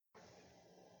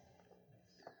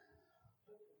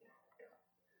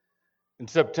In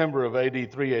September of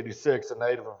AD 386, a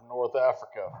native of North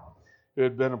Africa, who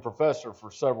had been a professor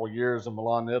for several years in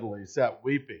Milan, Italy, sat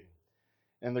weeping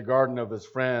in the garden of his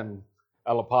friend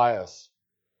Alypius.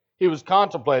 He was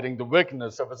contemplating the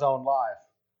wickedness of his own life.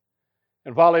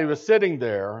 And while he was sitting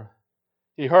there,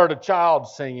 he heard a child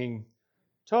singing,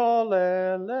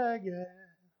 Tolle lege,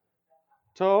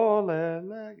 tolle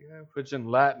lege, which in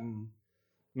Latin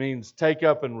means take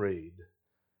up and read.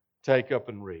 Take up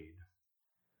and read.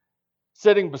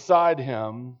 Sitting beside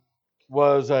him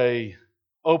was a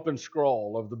open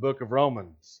scroll of the book of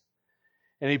Romans.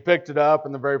 And he picked it up,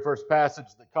 and the very first passage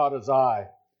that caught his eye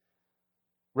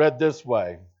read this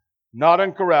way: not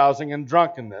in carousing and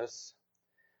drunkenness,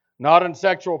 not in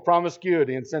sexual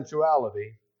promiscuity and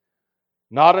sensuality,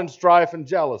 not in strife and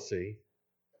jealousy,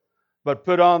 but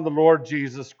put on the Lord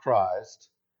Jesus Christ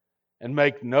and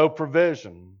make no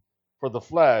provision for the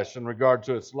flesh in regard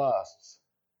to its lusts.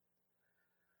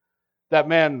 That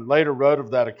man later wrote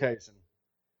of that occasion.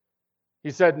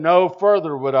 He said, no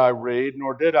further would I read,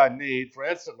 nor did I need, for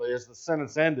instantly as the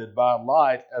sentence ended, by a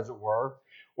light, as it were,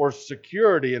 or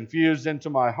security infused into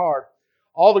my heart,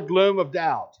 all the gloom of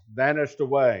doubt vanished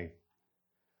away.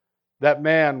 That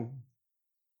man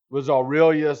was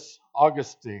Aurelius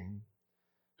Augustine,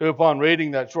 who upon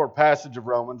reading that short passage of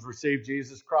Romans received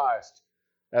Jesus Christ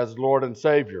as Lord and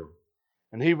Savior.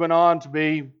 And he went on to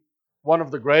be one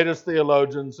of the greatest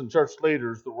theologians and church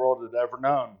leaders the world had ever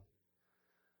known.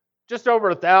 Just over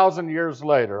 1,000 years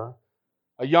later,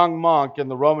 a young monk in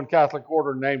the Roman Catholic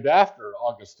order named after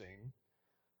Augustine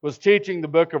was teaching the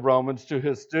book of Romans to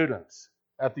his students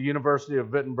at the University of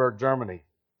Wittenberg, Germany.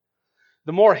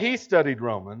 The more he studied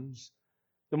Romans,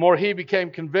 the more he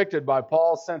became convicted by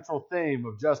Paul's central theme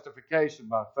of justification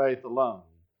by faith alone.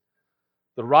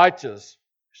 The righteous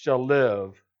shall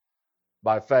live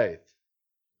by faith.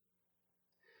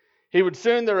 He would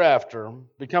soon thereafter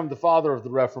become the father of the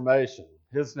Reformation.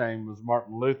 His name was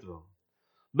Martin Luther.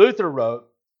 Luther wrote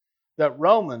that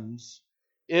Romans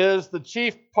is the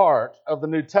chief part of the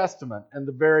New Testament and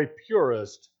the very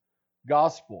purest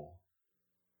gospel.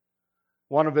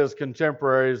 One of his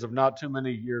contemporaries of not too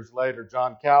many years later,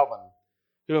 John Calvin,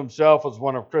 who himself was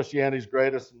one of Christianity's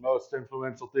greatest and most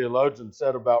influential theologians,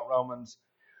 said about Romans,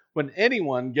 when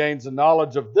anyone gains a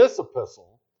knowledge of this epistle,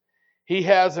 he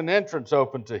has an entrance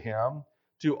open to him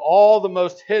to all the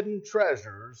most hidden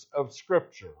treasures of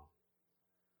Scripture.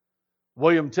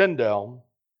 William Tyndale,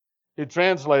 who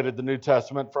translated the New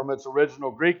Testament from its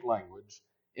original Greek language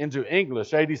into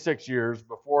English 86 years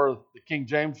before the King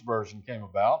James Version came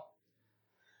about,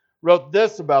 wrote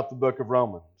this about the book of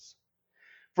Romans.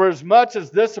 For as much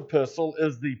as this epistle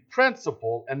is the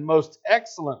principal and most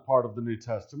excellent part of the New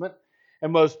Testament,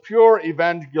 and most pure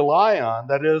evangelion,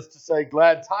 that is to say,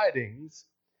 glad tidings,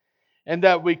 and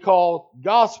that we call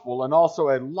gospel, and also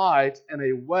a light and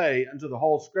a way unto the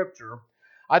whole Scripture,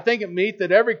 I think it meet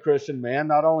that every Christian man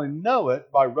not only know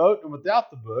it by rote and without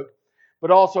the book,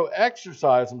 but also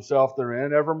exercise himself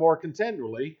therein ever more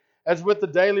continually, as with the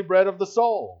daily bread of the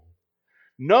soul.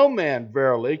 No man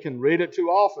verily can read it too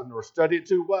often or study it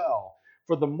too well,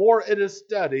 for the more it is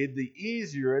studied, the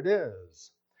easier it is.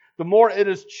 The more it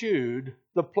is chewed,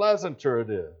 the pleasanter it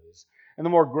is. And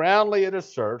the more groundly it is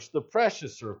searched, the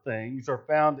preciouser things are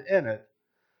found in it.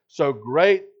 So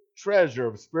great treasure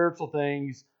of spiritual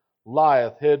things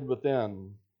lieth hid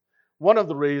within. One of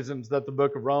the reasons that the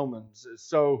book of Romans is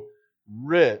so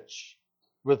rich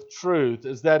with truth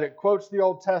is that it quotes the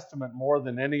Old Testament more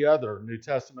than any other New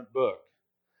Testament book.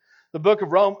 The book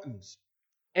of Romans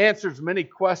answers many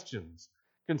questions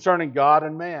concerning God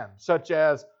and man, such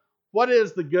as, what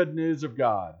is the good news of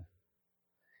God?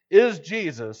 Is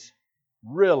Jesus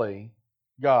really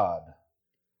God?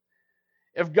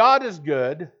 If God is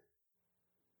good,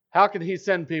 how can He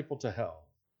send people to hell?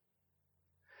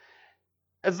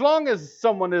 As long as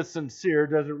someone is sincere,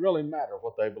 does it really matter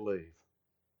what they believe?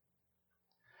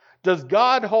 Does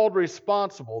God hold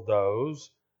responsible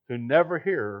those who never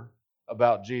hear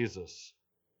about Jesus?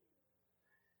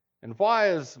 And why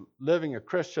is living a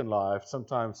Christian life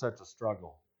sometimes such a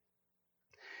struggle?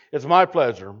 It's my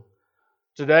pleasure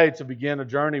today to begin a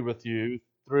journey with you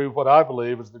through what I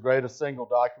believe is the greatest single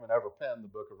document ever penned, the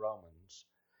book of Romans.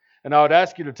 And I would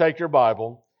ask you to take your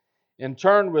Bible and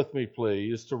turn with me,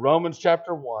 please, to Romans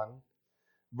chapter 1,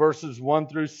 verses 1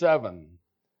 through 7.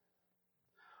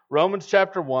 Romans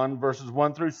chapter 1, verses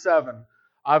 1 through 7.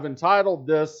 I've entitled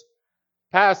this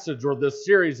passage, or this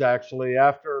series actually,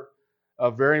 after a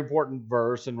very important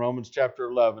verse in Romans chapter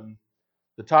 11.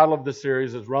 The title of the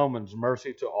series is Romans,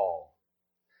 Mercy to All.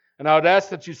 And I would ask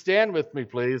that you stand with me,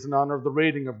 please, in honor of the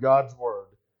reading of God's Word.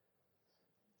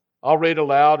 I'll read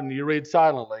aloud and you read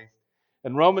silently.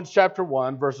 In Romans chapter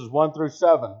 1, verses 1 through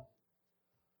 7,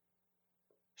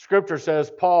 Scripture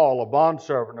says, Paul, a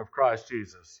bondservant of Christ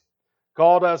Jesus,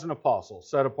 called as an apostle,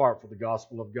 set apart for the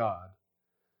gospel of God,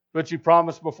 which he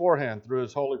promised beforehand through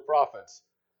his holy prophets,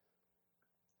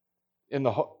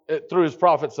 through his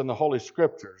prophets in the Holy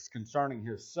Scriptures concerning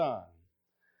his Son,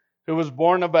 who was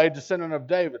born of a descendant of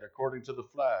David according to the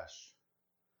flesh,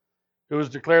 who was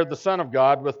declared the Son of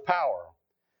God with power,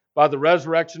 by the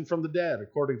resurrection from the dead,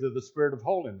 according to the Spirit of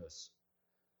holiness,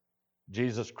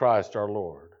 Jesus Christ our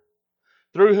Lord,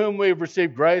 through whom we have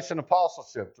received grace and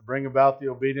apostleship to bring about the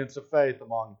obedience of faith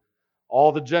among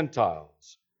all the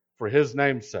Gentiles, for his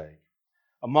name's sake,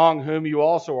 among whom you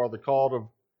also are the called of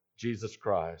Jesus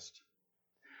Christ.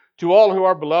 To all who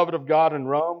are beloved of God in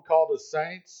Rome, called as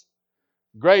saints,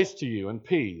 grace to you and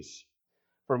peace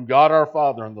from God our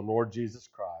Father and the Lord Jesus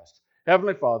Christ.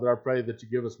 Heavenly Father, I pray that you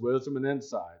give us wisdom and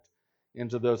insight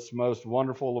into this most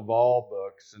wonderful of all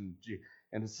books.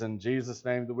 And it's in Jesus'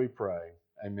 name that we pray.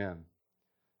 Amen.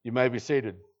 You may be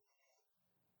seated.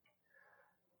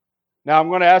 Now I'm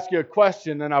going to ask you a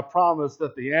question, and I promise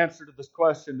that the answer to this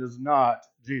question is not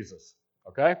Jesus.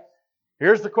 Okay?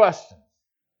 Here's the question.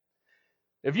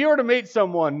 If you were to meet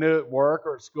someone new at work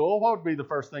or at school, what would be the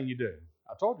first thing you do?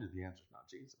 I told you the answer is not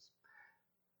Jesus.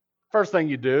 First thing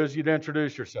you do is you'd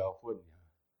introduce yourself, wouldn't you?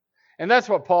 And that's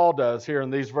what Paul does here in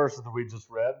these verses that we just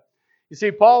read. You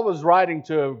see, Paul was writing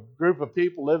to a group of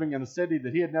people living in a city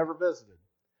that he had never visited.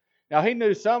 Now, he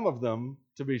knew some of them,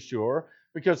 to be sure,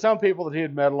 because some people that he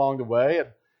had met along the way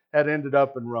had ended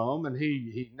up in Rome, and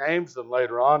he names them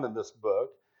later on in this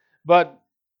book. But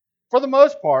for the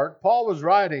most part, Paul was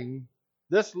writing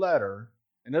this letter,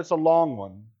 and it's a long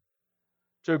one,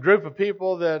 to a group of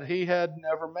people that he had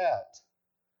never met.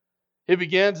 He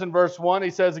begins in verse 1. He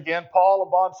says again, Paul, a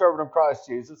bondservant of Christ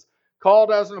Jesus, called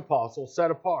as an apostle,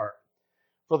 set apart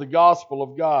for the gospel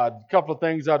of God. A couple of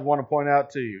things I'd want to point out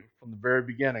to you from the very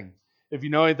beginning. If you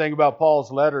know anything about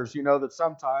Paul's letters, you know that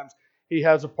sometimes he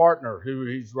has a partner who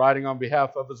he's writing on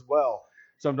behalf of as well.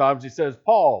 Sometimes he says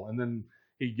Paul, and then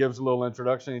he gives a little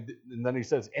introduction, and then he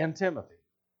says, and Timothy.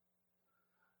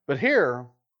 But here,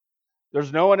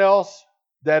 there's no one else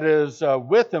that is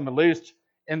with him, at least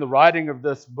in the writing of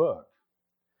this book.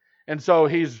 And so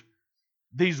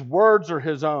these words are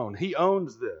his own. He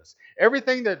owns this.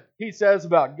 Everything that he says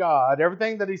about God,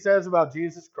 everything that he says about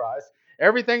Jesus Christ,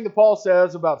 everything that Paul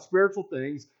says about spiritual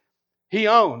things, he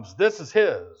owns. This is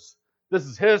his. This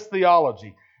is his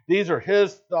theology. These are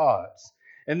his thoughts.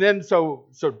 And then, so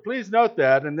please note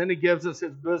that, and then he gives us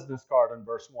his business card in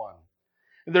verse 1.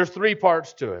 And there's 3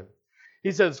 parts to it.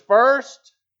 He says,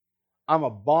 first, I'm a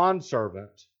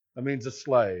bondservant. That means a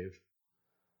slave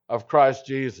of Christ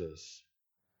Jesus.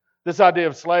 This idea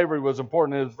of slavery was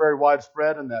important. It was very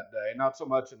widespread in that day, not so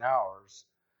much in ours.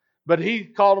 But he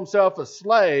called himself a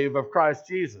slave of Christ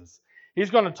Jesus. He's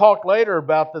going to talk later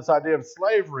about this idea of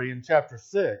slavery in chapter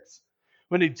 6,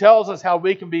 when he tells us how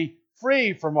we can be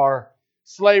free from our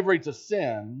slavery to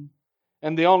sin.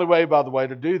 And the only way, by the way,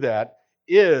 to do that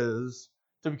is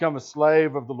to become a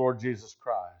slave of the Lord Jesus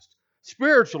Christ.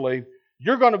 Spiritually,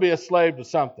 you're going to be a slave to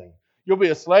something. You'll be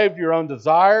a slave to your own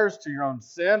desires, to your own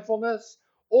sinfulness,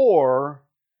 or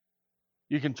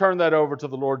you can turn that over to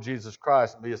the Lord Jesus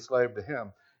Christ and be a slave to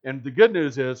him. And the good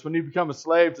news is, when you become a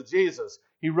slave to Jesus,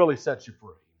 he really sets you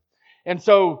free. And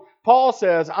so Paul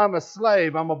says, I'm a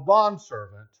slave, I'm a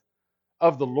bondservant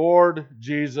of the Lord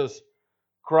Jesus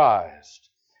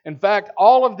Christ. In fact,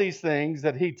 all of these things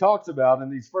that he talks about in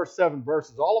these first 7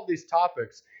 verses, all of these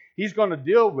topics, he's going to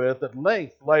deal with at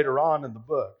length later on in the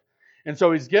book. And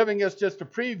so he's giving us just a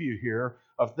preview here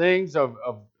of things,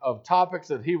 of topics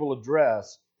that he will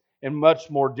address in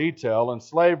much more detail, and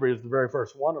slavery is the very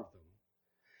first one of them.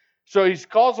 So he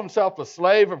calls himself a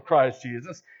slave of Christ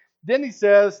Jesus. Then he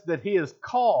says that he is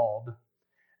called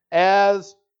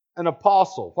as an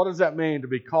apostle. What does that mean, to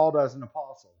be called as an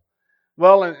apostle?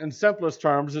 Well, in simplest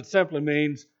terms, it simply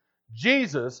means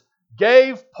Jesus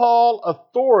gave Paul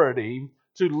authority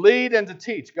to lead and to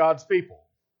teach God's people.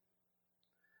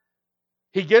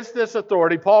 He gets this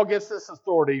authority, Paul gets this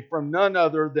authority from none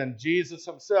other than Jesus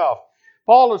himself.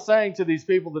 Paul is saying to these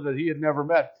people that he had never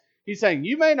met, he's saying,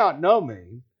 you may not know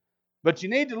me, but you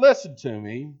need to listen to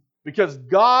me, because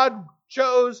God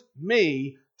chose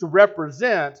me to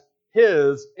represent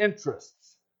his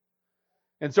interests.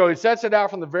 And so he sets it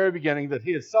out from the very beginning that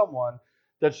he is someone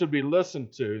that should be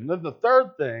listened to. And then the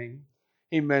third thing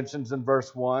he mentions in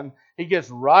verse 1, he gets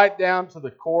right down to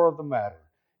the core of the matter.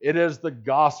 It is the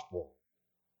gospel.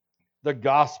 The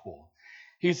gospel.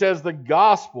 He says the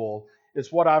gospel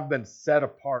is what I've been set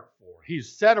apart for.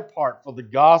 He's set apart for the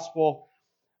gospel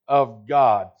of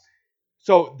God.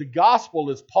 So the gospel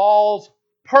is Paul's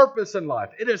purpose in life.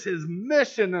 It is his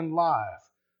mission in life.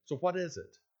 So what is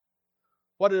it?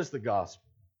 What is the gospel?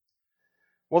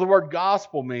 Well, the word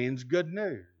gospel means good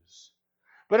news.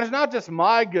 But it's not just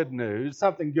my good news,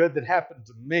 something good that happened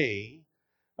to me.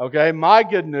 Okay, my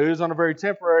good news on a very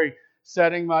temporary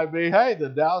setting might be, hey, the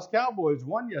Dallas Cowboys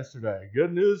won yesterday.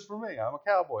 Good news for me. I'm a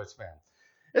Cowboys fan.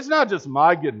 It's not just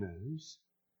my good news,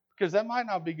 because that might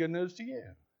not be good news to you.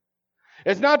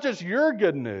 It's not just your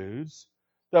good news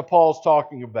that Paul's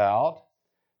talking about.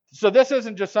 So this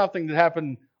isn't just something that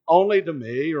happened only to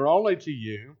me or only to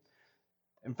you.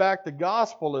 In fact, the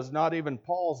gospel is not even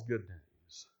Paul's good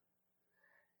news.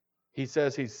 He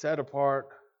says he's set apart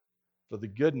for the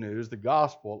good news, the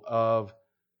gospel of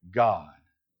God.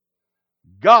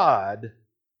 God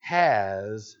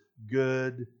has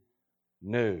good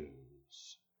news.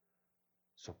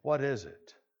 So what is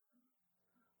it?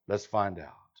 Let's find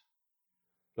out.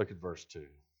 Look at verse 2.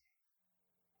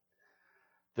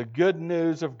 The good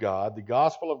news of God, the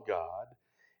gospel of God,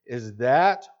 is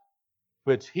that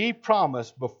which he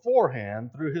promised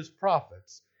beforehand through his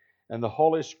prophets and the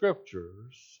Holy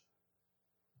Scriptures.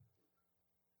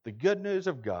 The good news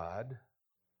of God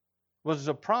was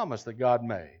a promise that God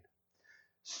made.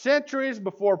 Centuries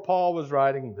before Paul was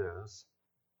writing this,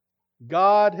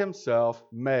 God himself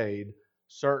made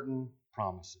certain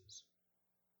promises.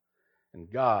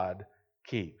 And God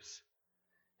keeps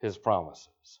his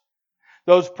promises.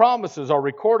 Those promises are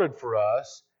recorded for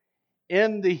us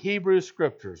in the Hebrew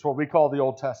Scriptures, what we call the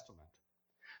Old Testament.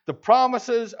 The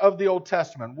promises of the Old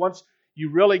Testament, once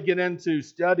you really get into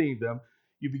studying them,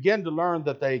 you begin to learn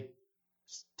that they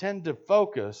tend to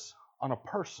focus on a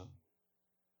person.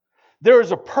 There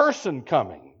is a person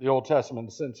coming, the Old Testament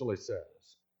essentially says,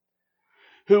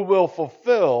 who will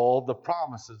fulfill the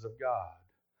promises of God.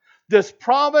 This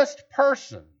promised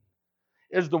person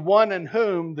is the one in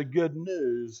whom the good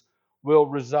news will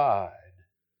reside.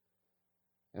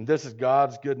 And this is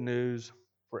God's good news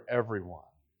for everyone.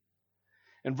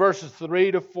 In verses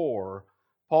 3 to 4,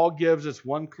 Paul gives us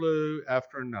one clue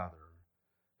after another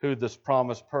who this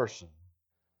promised person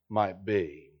might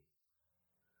be.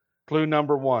 Clue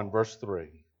number 1, verse 3.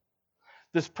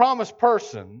 This promised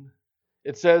person,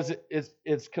 it says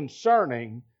it's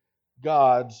concerning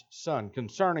God's Son,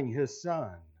 concerning his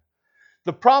Son.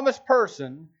 The promised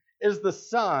person is the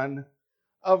Son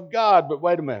of God. But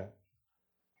wait a minute.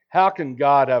 How can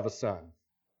God have a son?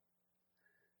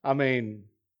 I mean,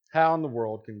 how in the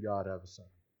world can God have a son?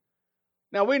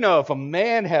 Now, we know if a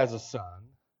man has a son,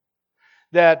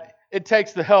 that it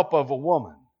takes the help of a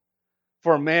woman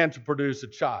for a man to produce a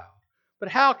child. But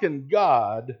how can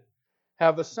God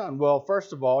have a son? Well,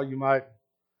 first of all, you might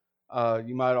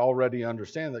already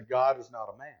understand that God is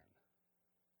not a man.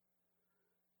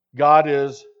 God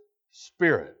is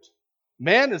spirit.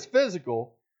 Man is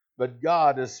physical, but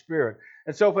God is spirit.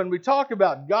 And so when we talk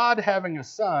about God having a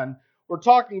son, we're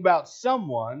talking about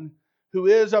someone who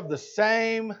is of the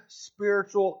same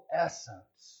spiritual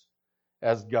essence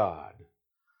as God.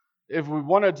 If we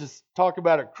wanted to talk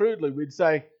about it crudely, we'd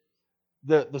say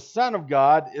the Son of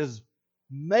God is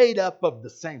made up of the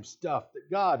same stuff that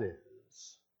God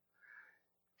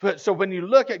is. So when you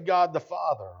look at God the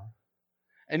Father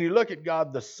and you look at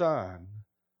God the Son,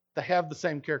 they have the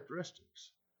same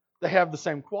characteristics. They have the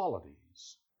same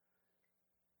qualities.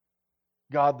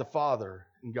 God the Father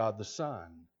and God the Son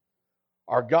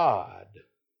are God.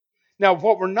 Now,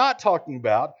 what we're not talking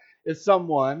about is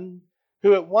someone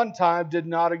who at one time did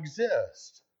not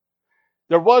exist.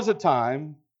 There was a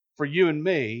time for you and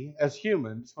me as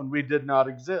humans when we did not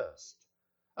exist,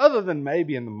 other than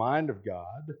maybe in the mind of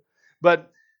God.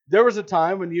 But there was a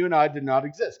time when you and I did not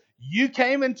exist. You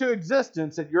came into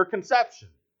existence at your conception.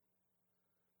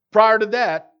 Prior to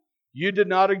that, you did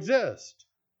not exist.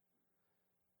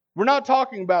 We're not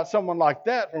talking about someone like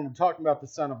that when we're talking about the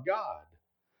Son of God.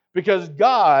 Because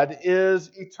God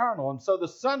is eternal. And so the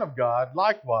Son of God,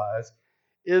 likewise,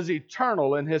 is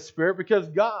eternal in his spirit because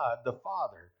God, the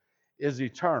Father, is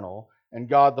eternal and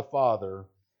God, the Father,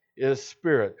 is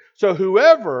spirit. So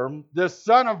whoever this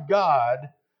Son of God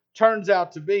turns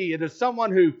out to be, it is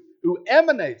someone who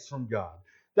emanates from God.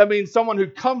 That means someone who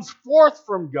comes forth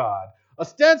from God,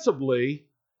 ostensibly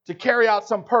to carry out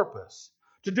some purpose,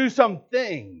 to do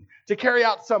something, to carry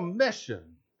out some mission.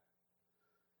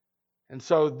 And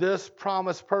so this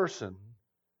promised person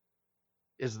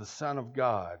is the Son of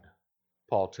God,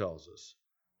 Paul tells us.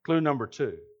 Clue number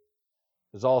 2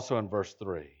 is also in verse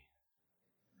 3.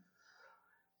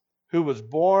 Who was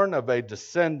born of a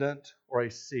descendant or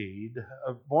a seed,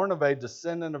 born of a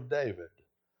descendant of David,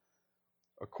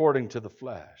 according to the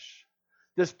flesh.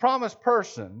 This promised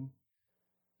person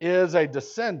is a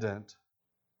descendant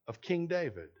of King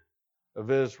David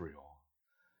of Israel,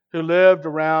 who lived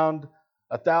around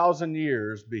 1,000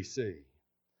 years BC.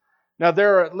 Now,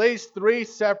 there are at least 3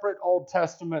 separate Old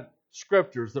Testament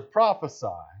scriptures that prophesy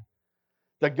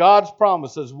that God's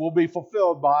promises will be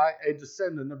fulfilled by a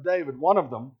descendant of David. One of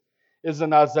them is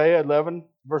in Isaiah 11,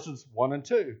 verses 1 and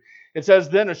 2. It says,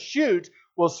 "Then a shoot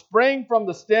will spring from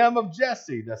the stem of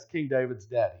Jesse," that's King David's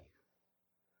daddy,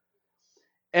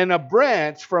 "and a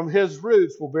branch from his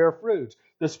roots will bear fruit.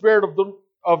 The Spirit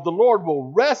of the Lord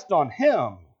will rest on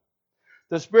him,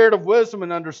 the Spirit of wisdom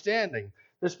and understanding,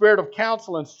 the Spirit of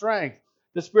counsel and strength,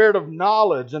 the Spirit of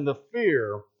knowledge and the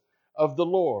fear of the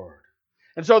Lord."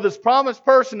 And so this promised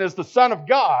person is the Son of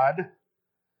God,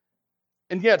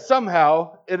 and yet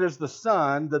somehow it is the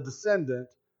son, the descendant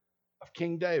of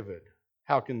King David.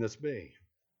 How can this be?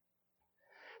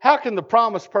 How can the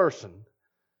promised person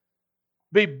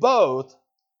be both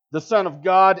the Son of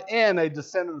God and a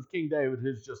descendant of King David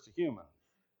who's just a human?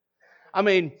 I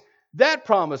mean, that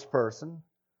promised person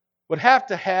would have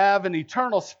to have an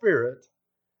eternal spirit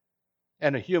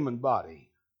and a human body.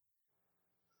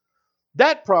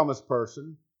 That promised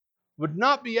person would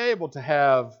not be able to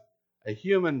have a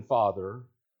human father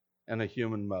and a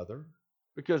human mother,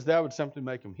 because that would simply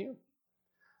make him human.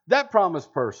 That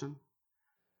promised person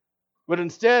would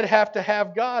instead have to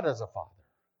have God as a father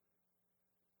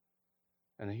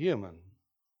and a human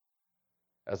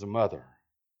as a mother.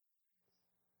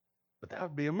 But that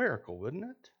would be a miracle, wouldn't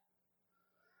it?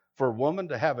 For a woman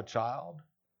to have a child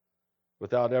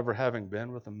without ever having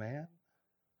been with a man?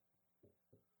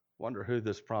 Wonder who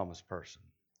this promised person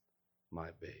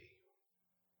might be.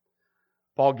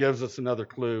 Paul gives us another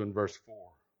clue in verse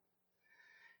 4.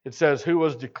 It says, "Who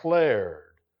was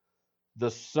declared the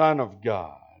Son of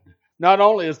God." Not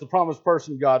only is the promised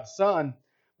person God's son,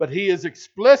 but he is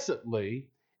explicitly,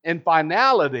 in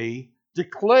finality,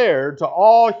 declared to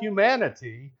all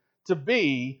humanity to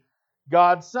be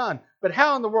God's son. But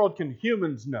how in the world can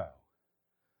humans know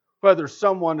whether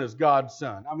someone is God's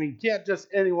son? I mean, can't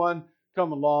just anyone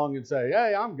come along and say,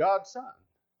 "Hey, I'm God's son.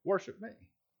 Worship me."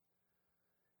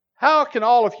 How can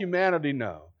all of humanity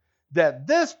know that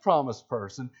this promised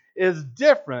person is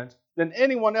different than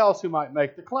anyone else who might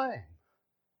make the claim?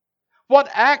 What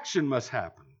action must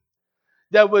happen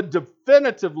that would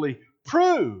definitively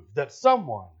prove that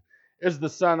someone is the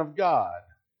Son of God?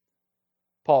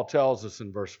 Paul tells us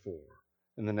in verse 4,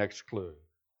 in the next clue.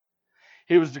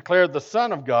 He was declared the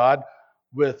Son of God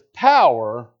with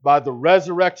power by the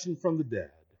resurrection from the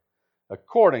dead,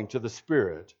 according to the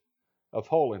Spirit of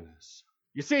holiness.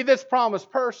 You see, this promised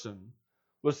person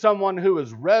was someone who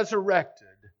was resurrected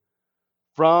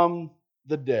from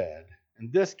the dead.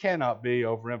 And this cannot be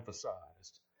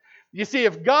overemphasized. You see,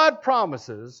 if God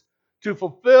promises to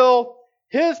fulfill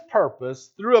His purpose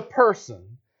through a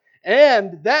person,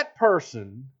 and that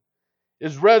person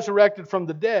is resurrected from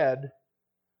the dead,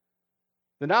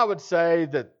 then I would say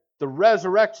that the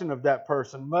resurrection of that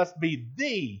person must be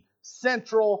the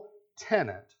central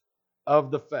tenet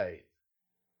of the faith.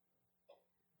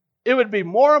 It would be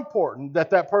more important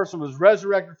that that person was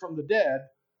resurrected from the dead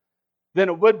than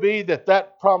it would be that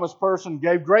that promised person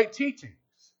gave great teachings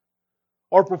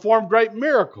or performed great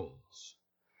miracles.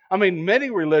 I mean,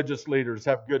 many religious leaders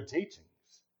have good teachings.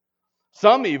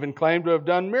 Some even claim to have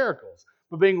done miracles.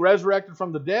 But being resurrected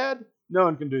from the dead, no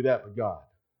one can do that but God.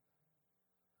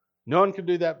 No one can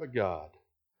do that but God.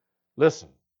 Listen,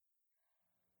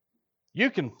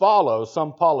 you can follow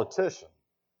some politician.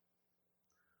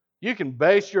 You can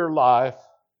base your life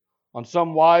on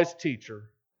some wise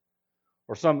teacher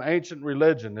or some ancient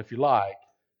religion, if you like.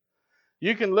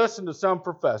 You can listen to some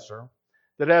professor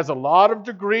that has a lot of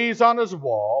degrees on his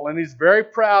wall, and he's very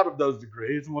proud of those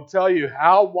degrees and will tell you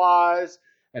how wise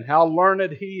and how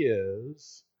learned he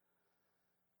is.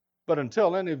 But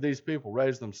until any of these people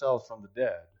raise themselves from the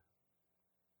dead,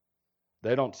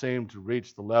 they don't seem to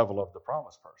reach the level of the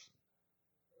promised person.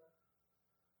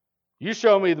 You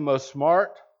show me the most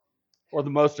smart or the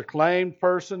most acclaimed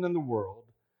person in the world,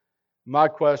 my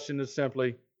question is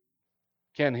simply,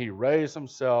 can he raise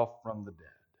himself from the dead?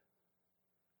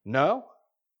 No?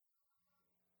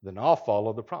 Then I'll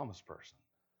follow the promised person.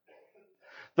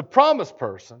 The promised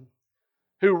person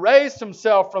who raised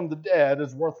himself from the dead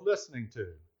is worth listening to,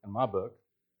 in my book.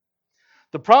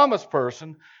 The promised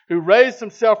person who raised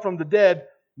himself from the dead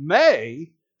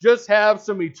may just have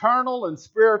some eternal and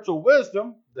spiritual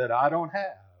wisdom that I don't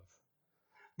have.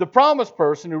 The promised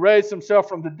person who raised himself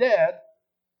from the dead,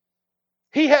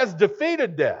 he has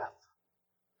defeated death.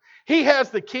 He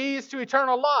has the keys to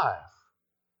eternal life.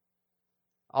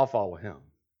 I'll follow him.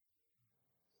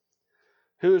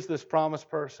 Who is this promised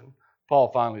person? Paul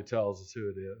finally tells us who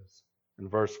it is in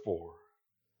verse 4.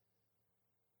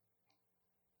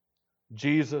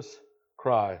 Jesus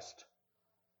Christ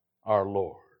our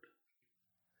Lord.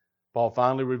 Paul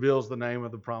finally reveals the name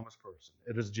of the promised person.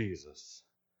 It is Jesus.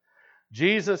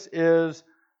 Jesus is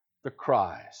the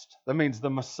Christ. That means the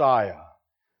Messiah.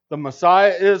 The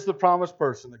Messiah is the promised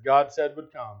person that God said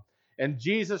would come. And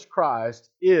Jesus Christ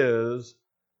is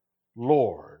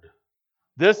Lord.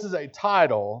 This is a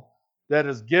title that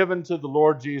is given to the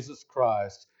Lord Jesus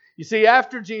Christ. You see,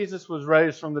 after Jesus was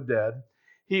raised from the dead,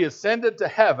 he ascended to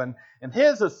heaven, and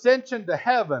his ascension to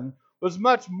heaven was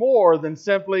much more than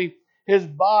simply his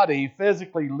body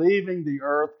physically leaving the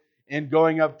earth and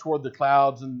going up toward the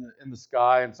clouds in the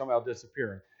sky and somehow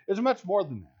disappearing. It was much more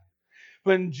than that.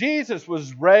 When Jesus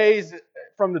was raised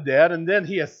from the dead and then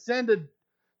he ascended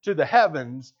to the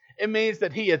heavens, it means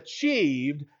that he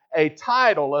achieved a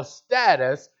title, a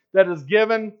status that is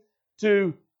given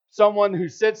to someone who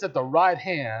sits at the right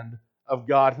hand of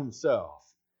God himself.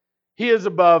 He is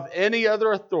above any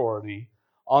other authority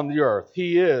on the earth.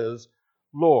 He is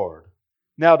Lord.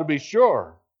 Now, to be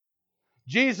sure,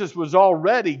 Jesus was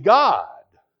already God.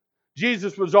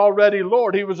 Jesus was already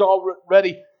Lord. He was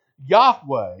already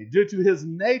Yahweh due to his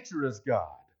nature as God.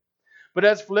 But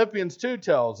as Philippians 2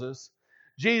 tells us,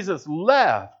 Jesus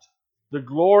left the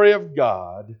glory of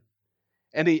God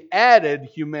and he added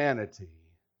humanity.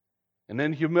 And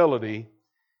in humility,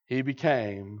 he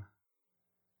became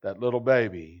that little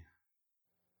baby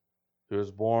who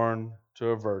was born to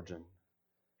a virgin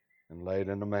and laid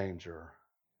in a manger.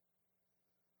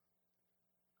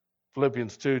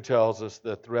 Philippians 2 tells us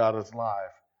that throughout his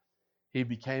life, he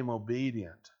became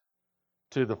obedient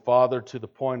to the Father to the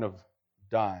point of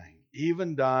dying,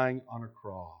 even dying on a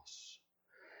cross.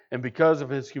 And because of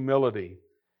his humility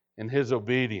and his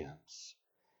obedience,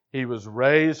 he was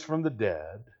raised from the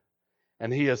dead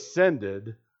and he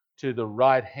ascended to the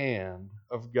right hand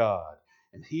of God.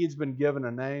 And he has been given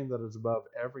a name that is above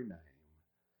every name.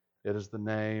 It is the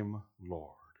name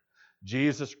Lord.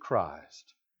 Jesus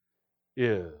Christ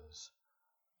is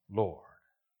Lord.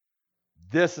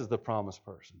 This is the promised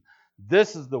person.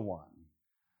 This is the one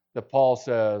that Paul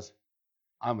says,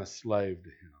 I'm a slave to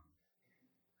him.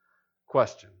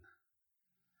 Question.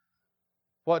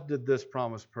 What did this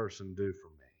promised person do for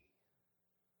me?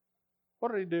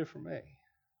 What did he do for me?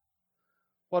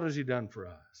 What has he done for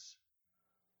us?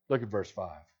 Look at verse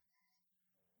 5.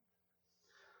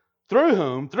 Through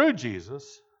whom, through Jesus,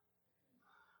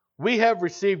 we have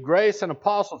received grace and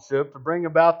apostleship to bring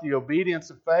about the obedience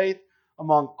of faith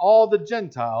among all the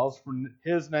Gentiles for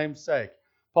his name's sake.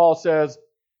 Paul says,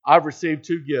 I've received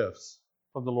two gifts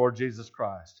from the Lord Jesus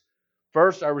Christ.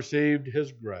 First, I received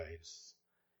his grace.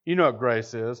 You know what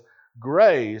grace is.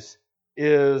 Grace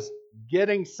is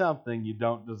getting something you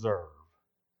don't deserve.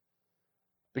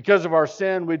 Because of our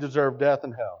sin, we deserve death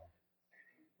and hell.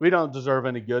 We don't deserve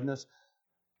any goodness,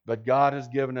 but God has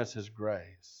given us his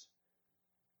grace.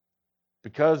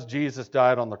 Because Jesus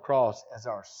died on the cross as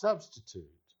our substitute,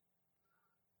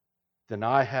 then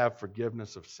I have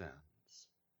forgiveness of sins.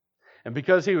 And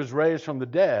because he was raised from the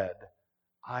dead,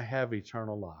 I have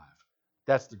eternal life.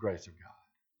 That's the grace of God.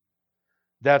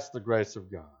 That's the grace of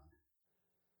God.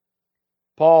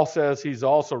 Paul says he's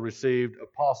also received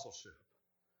apostleship.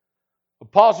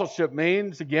 Apostleship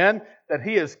means, again, that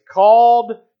he is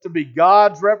called to be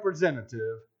God's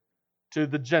representative to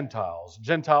the Gentiles.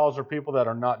 Gentiles are people that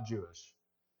are not Jewish,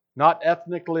 not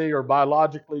ethnically or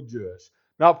biologically Jewish,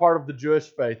 not part of the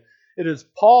Jewish faith. It is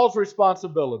Paul's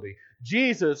responsibility.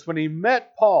 Jesus, when he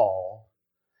met Paul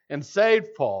and saved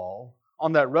Paul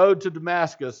on that road to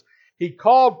Damascus, he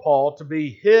called Paul to be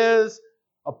his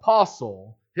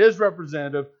apostle, his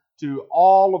representative to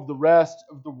all of the rest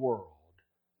of the world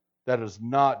that is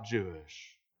not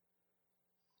Jewish.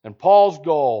 And Paul's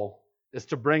goal is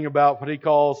to bring about what he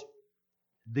calls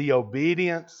the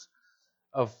obedience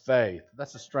of faith.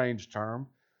 That's a strange term,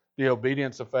 the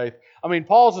obedience of faith. I mean,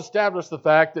 Paul's established the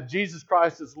fact that Jesus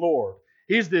Christ is Lord.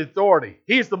 He's the authority.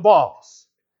 He's the boss.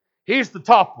 He's the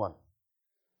top one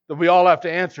that we all have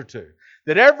to answer to.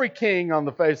 That every king on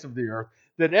the face of the earth,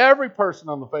 that every person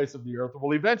on the face of the earth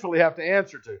will eventually have to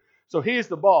answer to. So he's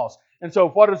the boss. And so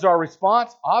what is our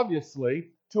response? Obviously,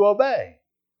 to obey.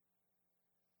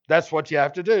 That's what you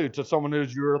have to do to someone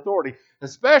who's your authority,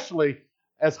 especially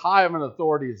as high of an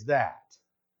authority as that.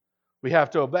 We have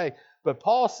to obey. But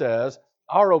Paul says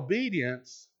our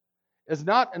obedience is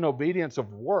not an obedience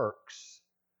of works.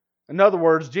 In other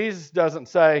words, Jesus doesn't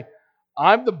say,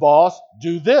 I'm the boss,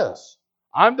 do this.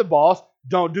 I'm the boss,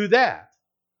 don't do that.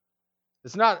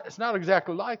 It's not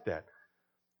exactly like that.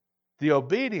 The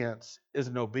obedience is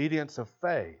an obedience of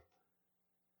faith.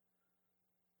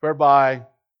 Whereby,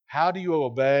 how do you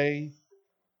obey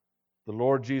the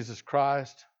Lord Jesus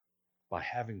Christ? By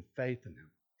having faith in Him.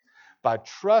 By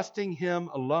trusting Him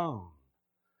alone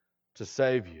to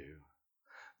save you.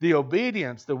 The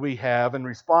obedience that we have in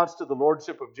response to the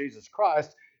Lordship of Jesus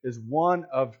Christ is one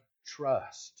of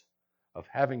trust, of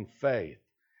having faith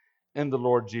in the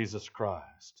Lord Jesus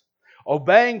Christ.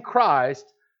 Obeying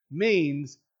Christ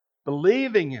means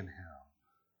believing in Him.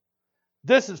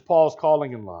 This is Paul's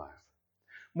calling in life.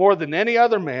 More than any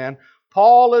other man,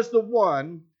 Paul is the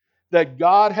one that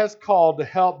God has called to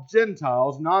help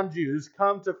Gentiles, non-Jews,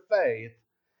 come to faith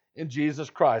in Jesus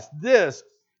Christ. This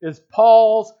is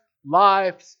Paul's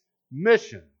life's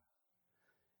mission.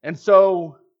 And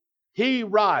so he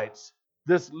writes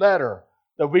this letter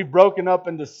that we've broken up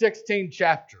into 16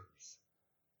 chapters.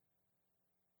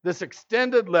 This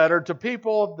extended letter to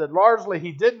people that largely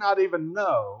he did not even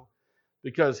know,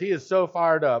 because he is so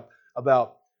fired up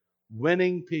about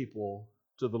winning people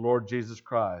to the Lord Jesus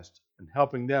Christ and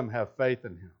helping them have faith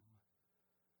in Him.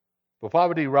 But why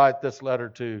would he write this letter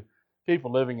to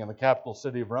people living in the capital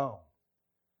city of Rome?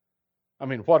 I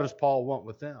mean, what does Paul want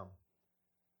with them?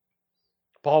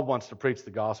 Paul wants to preach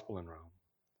the gospel in Rome.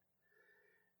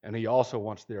 And he also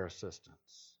wants their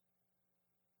assistance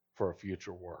for a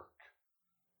future work.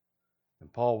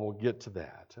 And Paul will get to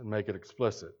that and make it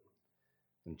explicit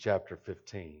in chapter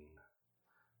 15.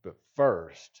 But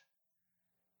first,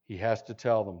 he has to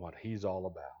tell them what he's all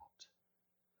about.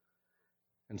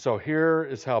 And so here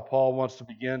is how Paul wants to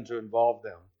begin to involve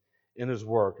them in his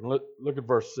work. And look at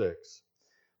verse 6.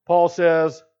 Paul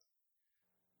says,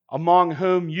 among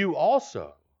whom you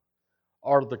also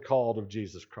are the called of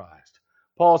Jesus Christ.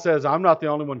 Paul says, I'm not the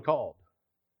only one called.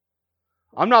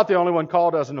 I'm not the only one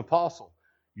called as an apostle.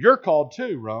 You're called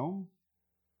too, Rome.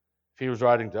 If he was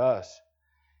writing to us,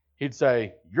 he'd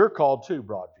say, you're called too,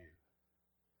 Broadview.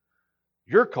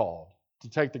 You're called to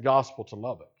take the gospel to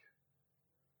Lubbock.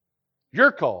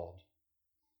 You're called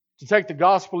to take the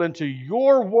gospel into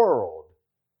your world,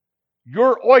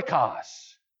 your oikos.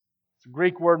 It's a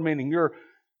Greek word meaning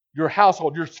your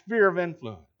household, your sphere of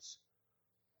influence.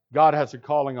 God has a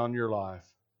calling on your life.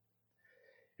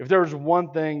 If there was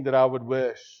one thing that I would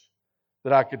wish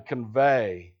that I could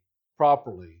convey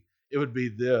properly, it would be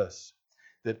this: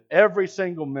 that every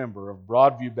single member of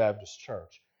Broadview Baptist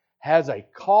Church has a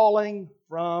calling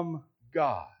from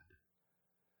God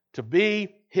to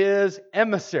be His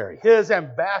emissary, His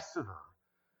ambassador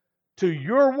to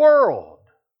your world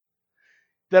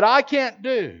that I can't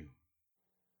do.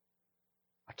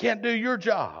 I can't do your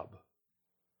job.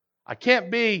 I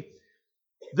can't be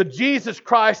the Jesus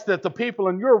Christ that the people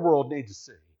in your world need to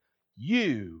see.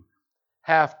 You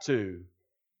have to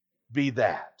be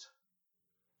that.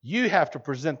 You have to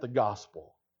present the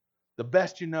gospel the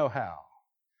best you know how.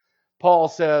 Paul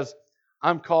says,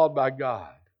 I'm called by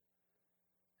God.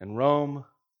 And Rome,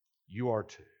 you are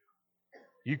too.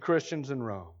 You Christians in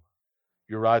Rome,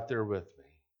 you're right there with me.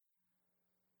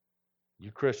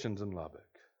 You Christians in Lubbock,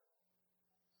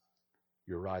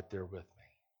 you're right there with me.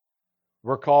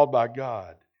 We're called by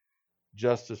God,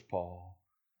 just as Paul.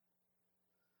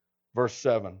 Verse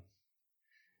 7.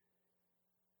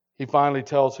 He finally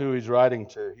tells who he's writing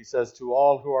to. He says, to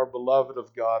all who are beloved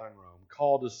of God in Rome,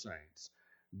 called as saints,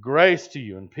 grace to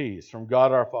you and peace from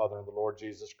God our Father and the Lord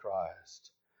Jesus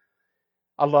Christ.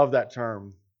 I love that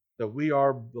term, that we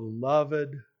are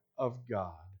beloved of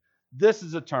God. This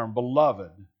is a term,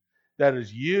 beloved, that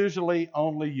is usually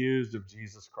only used of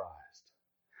Jesus Christ.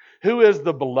 Who is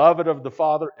the beloved of the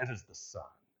Father? It is the Son.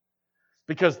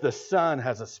 Because the Son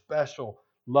has a special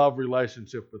love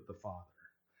relationship with the Father.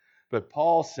 But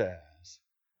Paul says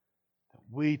that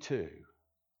we too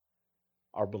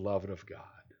are beloved of God.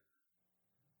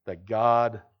 That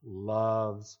God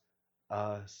loves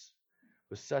us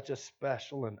with such a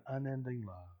special and unending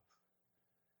love.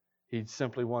 He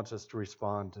simply wants us to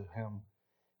respond to Him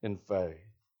in faith.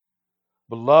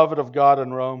 Beloved of God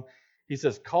in Rome, he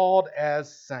says, called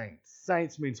as saints.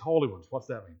 Saints means holy ones. What's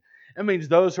that mean? It means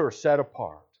those who are set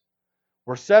apart.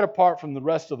 We're set apart from the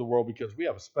rest of the world because we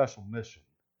have a special mission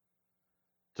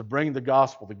to bring the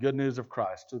gospel, the good news of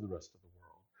Christ, to the rest of the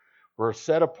world. We're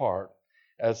set apart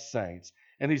as saints.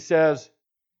 And he says,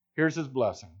 here's his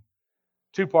blessing.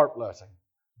 Two-part blessing.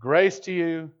 Grace to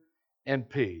you and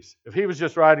peace. If he was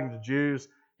just writing to Jews,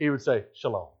 he would say,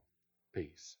 shalom,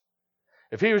 peace.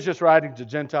 If he was just writing to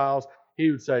Gentiles, he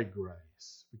would say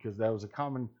grace, because that was a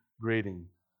common greeting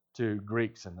to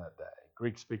Greeks in that day,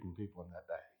 Greek-speaking people in that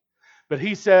day. But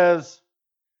he says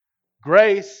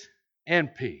grace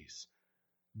and peace.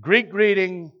 Greek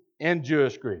greeting and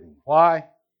Jewish greeting. Why?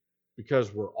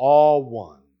 Because we're all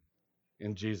one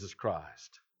in Jesus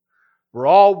Christ. We're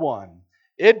all one.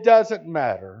 It doesn't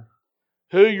matter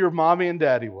who your mommy and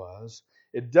daddy was.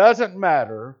 It doesn't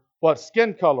matter what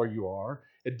skin color you are.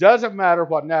 It doesn't matter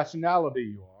what nationality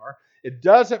you are. It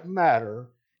doesn't matter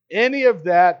any of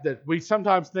that we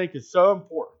sometimes think is so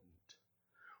important.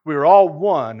 We're all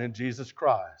one in Jesus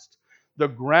Christ. The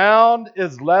ground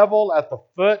is level at the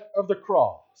foot of the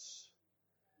cross,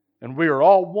 and we are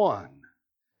all one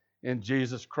in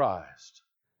Jesus Christ.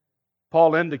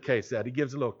 Paul indicates that. He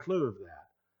gives a little clue of that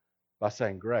by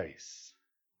saying grace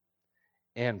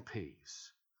and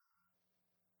peace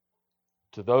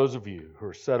to those of you who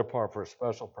are set apart for a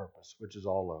special purpose, which is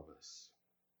all of us.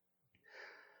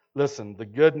 Listen, the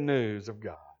good news of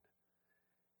God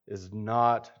is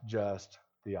not just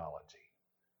theology.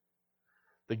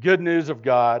 The good news of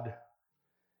God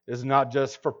is not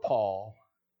just for Paul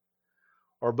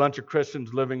or a bunch of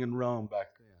Christians living in Rome back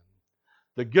then.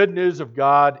 The good news of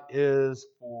God is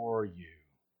for you.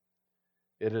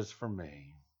 It is for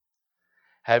me.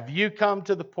 Have you come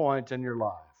to the point in your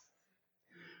life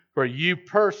where you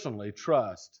personally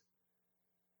trust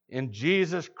in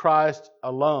Jesus Christ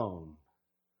alone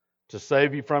to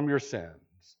save you from your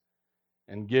sins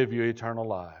and give you eternal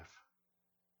life?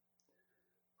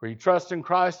 Where you trust in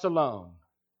Christ alone.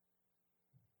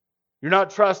 You're not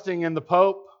trusting in the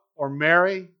Pope or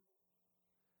Mary.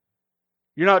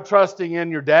 You're not trusting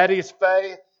in your daddy's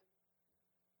faith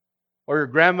or your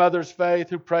grandmother's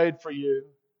faith who prayed for you.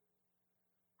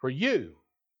 For you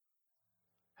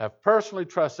have personally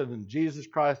trusted in Jesus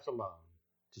Christ alone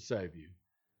to save you.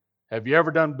 Have you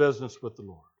ever done business with the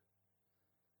Lord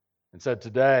and said,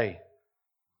 today,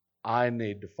 I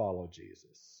need to follow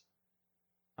Jesus.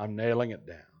 I'm nailing it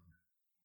down.